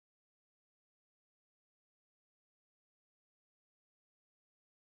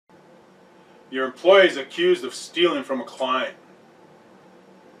Your employee is accused of stealing from a client.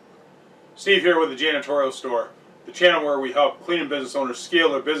 Steve here with the Janitorial Store, the channel where we help cleaning business owners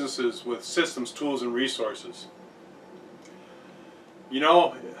scale their businesses with systems, tools, and resources. You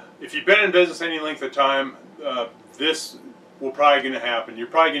know, if you've been in business any length of time, this will probably going to happen. You're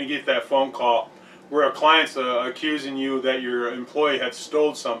probably going to get that phone call where a client's accusing you that your employee had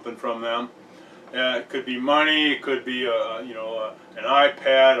stole something from them. It could be money, it could be an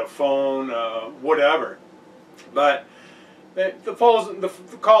iPad, a phone, whatever. But the call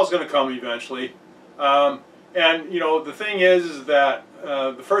is going to come eventually. And you know, the thing is that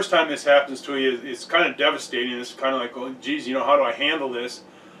the first time this happens to you, it's kind of devastating. It's kind of like, oh, geez, you know, how do I handle this?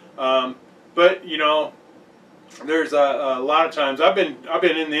 But you know, there's a lot of times I've been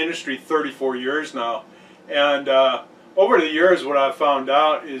in the industry 34 years now, and over the years, what I've found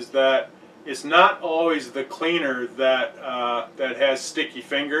out is that it's not always the cleaner that that has sticky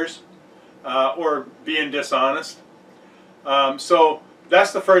fingers or being dishonest. So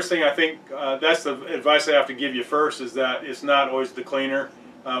that's the first thing I think. That's the advice I have to give you first, is that it's not always the cleaner,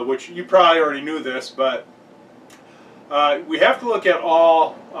 which you probably already knew this, but we have to look at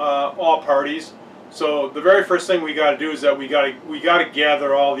all parties. So the very first thing we got to do is that we got to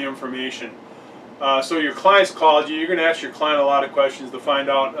gather all the information. So your client's called you. You're going to ask your client a lot of questions to find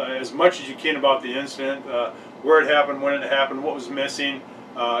out as much as you can about the incident, where it happened, when it happened, what was missing,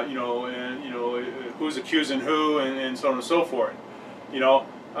 who's accusing who, and so on and so forth. You know,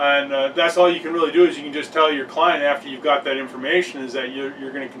 and that's all you can really do, is you can just tell your client after you've got that information is that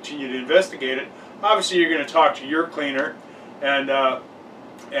you're going to continue to investigate it. Obviously, you're going to talk to your cleaner and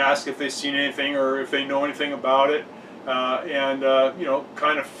ask if they've seen anything or if they know anything about it. You know,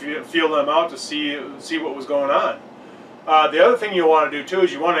 kind of feel them out to see what was going on. The other thing you want to do too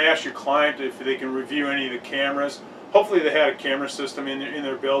is you want to ask your client if they can review any of the cameras. Hopefully they had a camera system in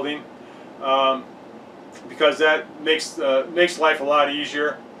their building, because that makes life a lot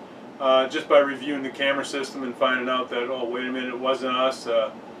easier, just by reviewing the camera system and finding out that, oh, wait a minute, it wasn't us,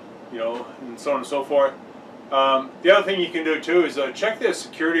 you know, and so on and so forth. The other thing you can do too is check the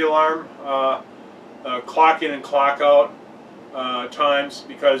security alarm. Clock in and clock out times,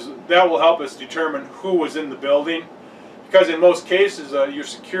 because that will help us determine who was in the building, because in most cases your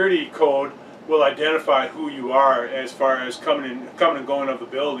security code will identify who you are as far as coming and going of the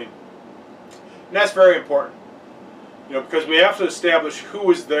building, and that's very important, you know, because we have to establish who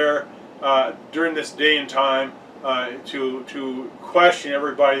was there during this day and time to question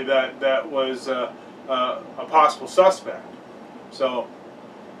everybody that was a possible suspect. So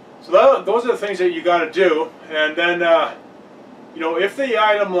those are the things that you got to do, and then you know, if the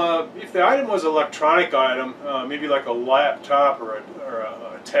item was an electronic item, maybe like a laptop or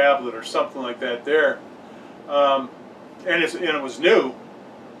a tablet or something like that, and it was new.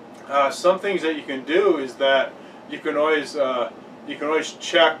 Some things that you can do is that you can always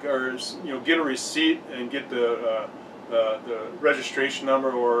check, or you know, get a receipt and get the registration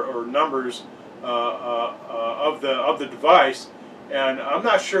number or numbers of the device. And I'm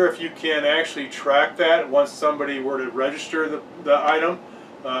not sure if you can actually track that once somebody were to register the item.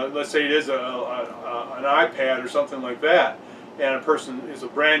 Let's say it is an iPad or something like that, and a person is a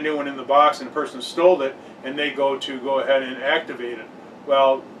brand new one in the box, and a person stole it, and they go ahead and activate it.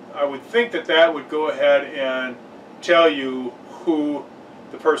 Well, I would think that would go ahead and tell you who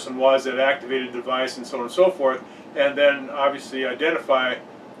the person was that activated the device, and so on and so forth, and then obviously identify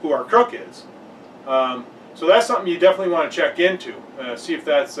who our crook is. So that's something you definitely want to check into. See if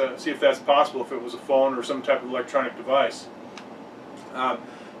that's possible if it was a phone or some type of electronic device.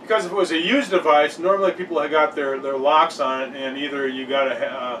 Because if it was a used device, normally people have got their locks on it, and either you got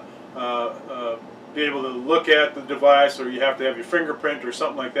to be able to look at the device, or you have to have your fingerprint or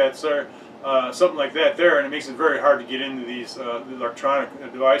something like that, sir. Something like that there, and it makes it very hard to get into these electronic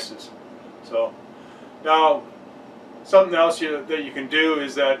devices. So now, something else that you can do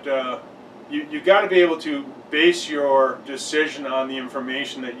is that you got to be able to base your decision on the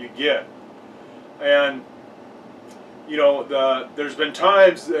information that you get. And you know, there's been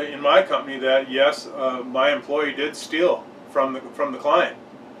times in my company that yes, my employee did steal from the client.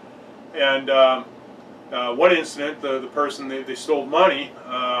 And one incident, the person, they stole money,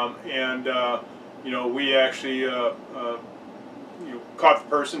 and you know, we actually you know, caught the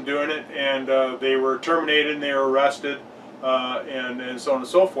person doing it, and they were terminated and they were arrested, and so on and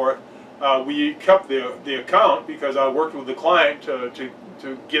so forth. We kept the account because I worked with the client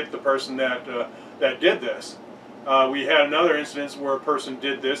to get the person that did this. We had another instance where a person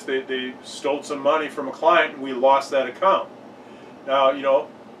did this. They stole some money from a client, and we lost that account. Now, you know,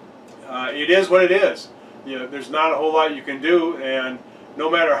 it is what it is. You know, there's not a whole lot you can do, and no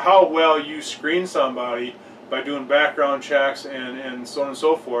matter how well you screen somebody by doing background checks and so on and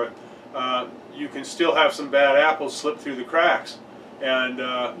so forth, you can still have some bad apples slip through the cracks. And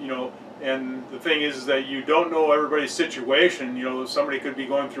you know, and the thing is that you don't know everybody's situation. You know, somebody could be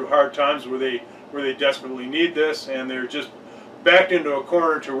going through hard times where they desperately need this, and they're just backed into a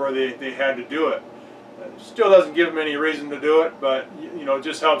corner to where they had to do it. Still doesn't give them any reason to do it, but you know, it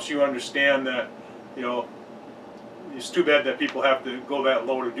just helps you understand that, you know, it's too bad that people have to go that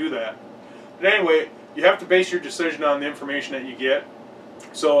low to do that. But anyway, you have to base your decision on the information that you get.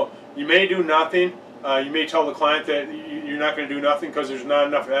 So you may do nothing. You may tell the client that you're not going to do nothing because there's not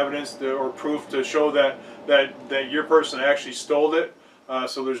enough evidence or proof to show that your person actually stole it.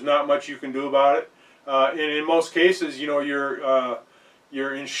 So there's not much you can do about it. And in most cases, you know,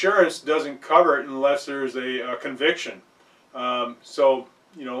 your insurance doesn't cover it unless there's a conviction. So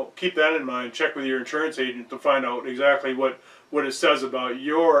you know, keep that in mind. Check with your insurance agent to find out exactly what it says about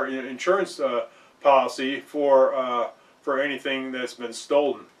your insurance policy for anything that's been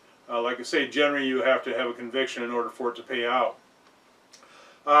stolen. Like I say, generally you have to have a conviction in order for it to pay out.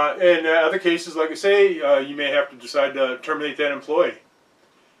 In other cases, like I say, you may have to decide to terminate that employee.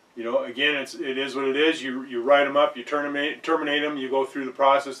 You know, again, it is what it is. You write them up, you terminate them, you go through the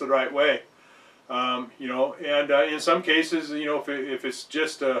process the right way. You know, and in some cases, you know, if it's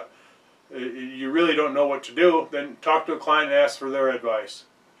just you really don't know what to do, then talk to a client and ask for their advice.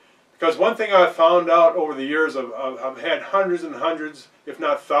 Because one thing I've found out over the years, I've had hundreds and hundreds, if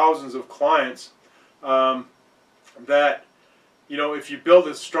not thousands, of clients that, you know, if you build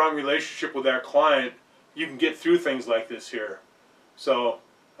a strong relationship with that client, you can get through things like this here. So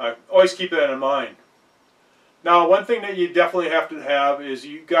always keep that in mind. Now, one thing that you definitely have to have is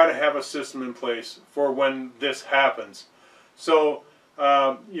you got to have a system in place for when this happens. So,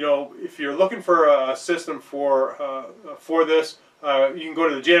 you know, if you're looking for a system for this, you can go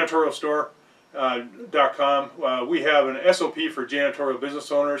to the Janitorial Store.com. We have an SOP for janitorial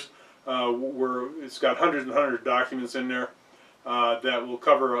business owners where it's got hundreds and hundreds of documents in there that will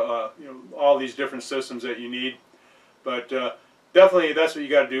cover you know, all these different systems that you need. But definitely, that's what you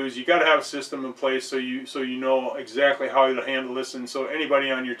got to do, is you got to have a system in place so you know exactly how to handle this, and so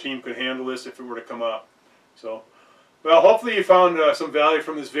anybody on your team could handle this if it were to come up. So, well, hopefully you found some value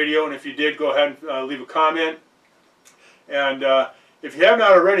from this video, and if you did, go ahead and leave a comment. And if you have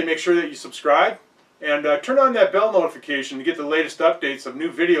not already, make sure that you subscribe and turn on that bell notification to get the latest updates of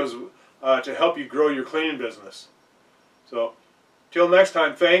new videos to help you grow your cleaning business. So, till next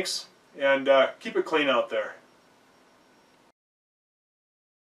time, thanks, and keep it clean out there.